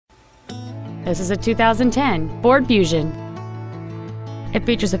This is a 2010 Ford Fusion. It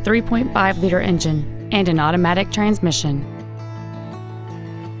features a 3.5-liter engine and an automatic transmission.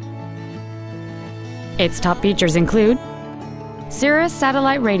 Its top features include Sirius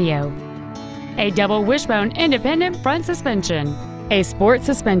satellite radio, a double wishbone independent front suspension, a sport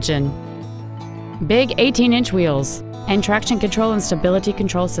suspension, big 18-inch wheels, and traction control and stability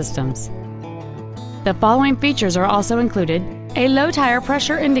control systems. The following features are also included: a low tire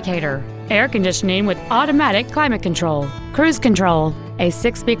pressure indicator, air conditioning with automatic climate control, cruise control, a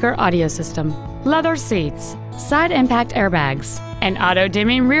 6-speaker audio system, leather seats, side impact airbags, an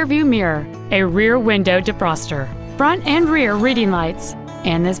auto-dimming rear-view mirror, a rear window defroster, front and rear reading lights,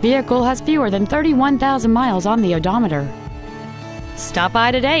 and this vehicle has fewer than 31,000 miles on the odometer. Stop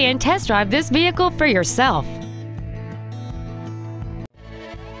by today and test drive this vehicle for yourself.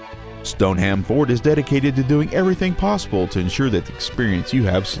 Stoneham Ford is dedicated to doing everything possible to ensure that the experience you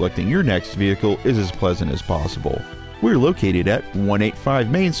have selecting your next vehicle is as pleasant as possible. We're located at 185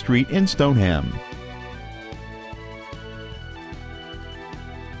 Main Street in Stoneham.